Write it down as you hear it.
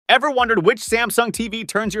Ever wondered which Samsung TV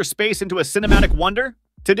turns your space into a cinematic wonder?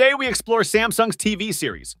 Today we explore Samsung's TV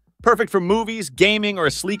series, perfect for movies, gaming, or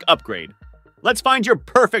a sleek upgrade. Let's find your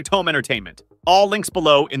perfect home entertainment. All links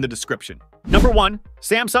below in the description. Number 1.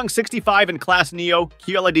 Samsung 65 in Class Neo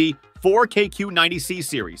Qled 4Q90C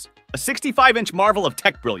series. A 65-inch marvel of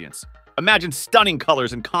tech brilliance. Imagine stunning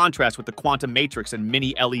colors and contrast with the Quantum Matrix and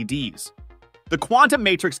mini LEDs. The Quantum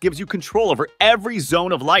Matrix gives you control over every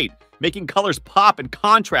zone of light, making colors pop and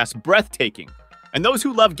contrast breathtaking. And those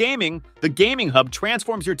who love gaming, the Gaming Hub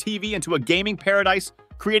transforms your TV into a gaming paradise,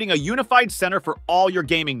 creating a unified center for all your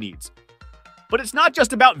gaming needs. But it's not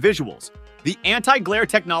just about visuals. The anti-glare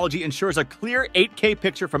technology ensures a clear 8K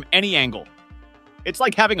picture from any angle. It's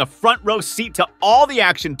like having a front row seat to all the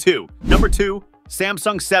action too. Number 2.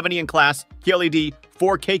 Samsung 70 in Class Qled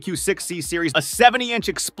 4Q6C series, a 70-inch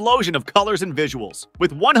explosion of colors and visuals.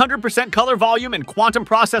 With 100% color volume and Quantum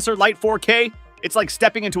Processor Light 4K, it's like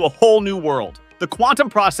stepping into a whole new world. The Quantum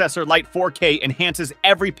Processor Light 4K enhances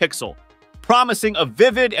every pixel, promising a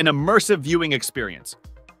vivid and immersive viewing experience.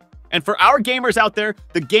 And for our gamers out there,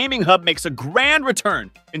 the Gaming Hub makes a grand return,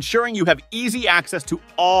 ensuring you have easy access to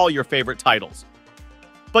all your favorite titles.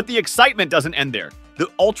 But the excitement doesn't end there. The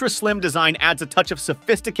ultra-slim design adds a touch of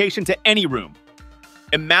sophistication to any room.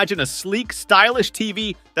 Imagine a sleek, stylish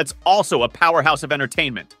TV that's also a powerhouse of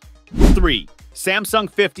entertainment. 3. Samsung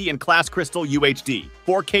 50 in Class Crystal UHD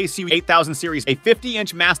 4K 8000 series, a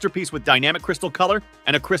 50-inch masterpiece with dynamic crystal color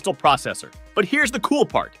and a crystal processor. But here's the cool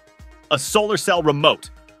part. A solar cell remote.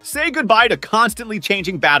 Say goodbye to constantly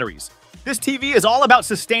changing batteries. This TV is all about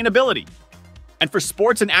sustainability. And for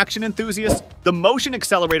sports and action enthusiasts, the motion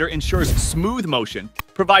accelerator ensures smooth motion,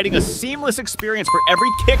 providing a seamless experience for every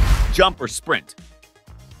kick, jump, or sprint.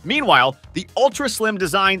 Meanwhile, the ultra-slim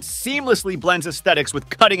design seamlessly blends aesthetics with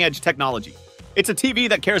cutting-edge technology. It's a TV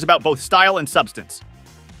that cares about both style and substance.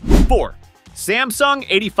 4. Samsung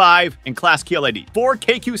 85 in Class Qled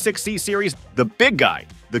 4Q6C series, the big guy,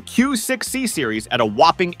 the Q6C series at a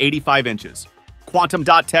whopping 85 inches. Quantum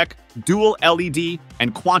dot tech, dual LED,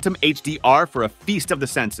 and Quantum HDR for a feast of the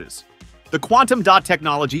senses. The Quantum dot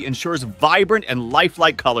technology ensures vibrant and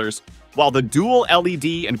lifelike colors, while the dual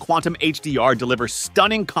LED and Quantum HDR deliver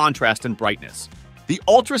stunning contrast and brightness. The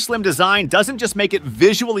ultra-slim design doesn't just make it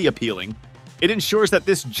visually appealing, it ensures that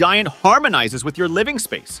this giant harmonizes with your living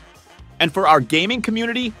space. And for our gaming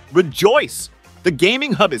community, rejoice! The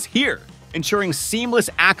Gaming Hub is here, ensuring seamless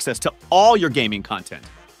access to all your gaming content.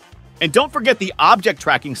 And don't forget the object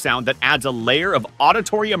tracking sound that adds a layer of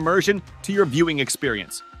auditory immersion to your viewing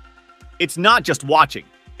experience. It's not just watching,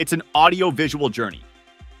 it's an audio-visual journey.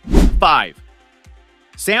 5.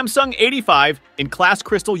 Samsung 85 in Class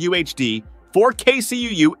Crystal UHD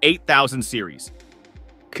 4K 8000 series.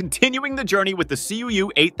 Continuing the journey with the CUU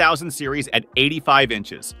 8000 series at 85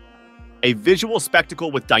 inches. A visual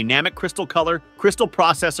spectacle with dynamic crystal color, crystal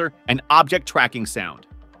processor, and object tracking sound.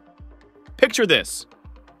 Picture this.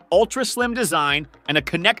 Ultra-slim design and a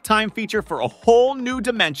Connect Time feature for a whole new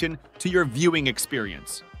dimension to your viewing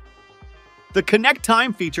experience. The Connect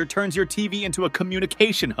Time feature turns your TV into a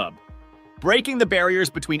communication hub, breaking the barriers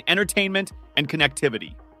between entertainment and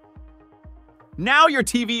connectivity. Now your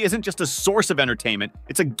TV isn't just a source of entertainment,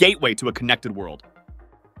 it's a gateway to a connected world.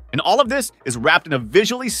 And all of this is wrapped in a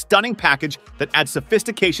visually stunning package that adds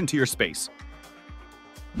sophistication to your space.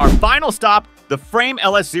 Our final stop, the Frame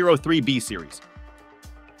LS03B series.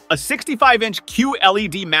 A 65-inch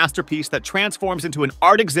QLED masterpiece that transforms into an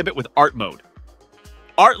art exhibit with art mode.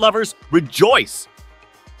 Art lovers, rejoice!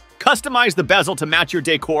 Customize the bezel to match your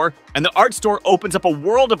decor, and the art store opens up a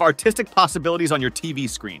world of artistic possibilities on your TV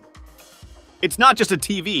screen. It's not just a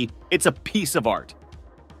TV, it's a piece of art.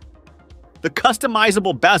 The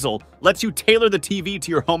customizable bezel lets you tailor the TV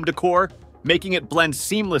to your home decor, making it blend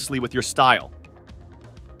seamlessly with your style.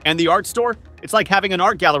 And the art store? It's like having an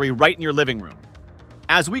art gallery right in your living room.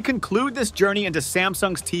 As we conclude this journey into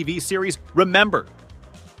Samsung's TV series, remember,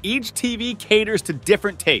 each TV caters to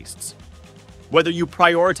different tastes. Whether you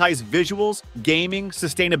prioritize visuals, gaming,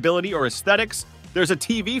 sustainability, or aesthetics, there's a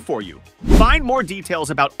TV for you. Find more details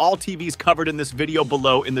about all TVs covered in this video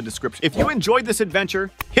below in the description. If you enjoyed this adventure,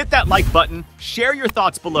 hit that like button, share your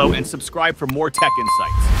thoughts below, and subscribe for more tech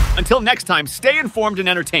insights. Until next time, stay informed and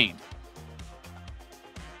entertained.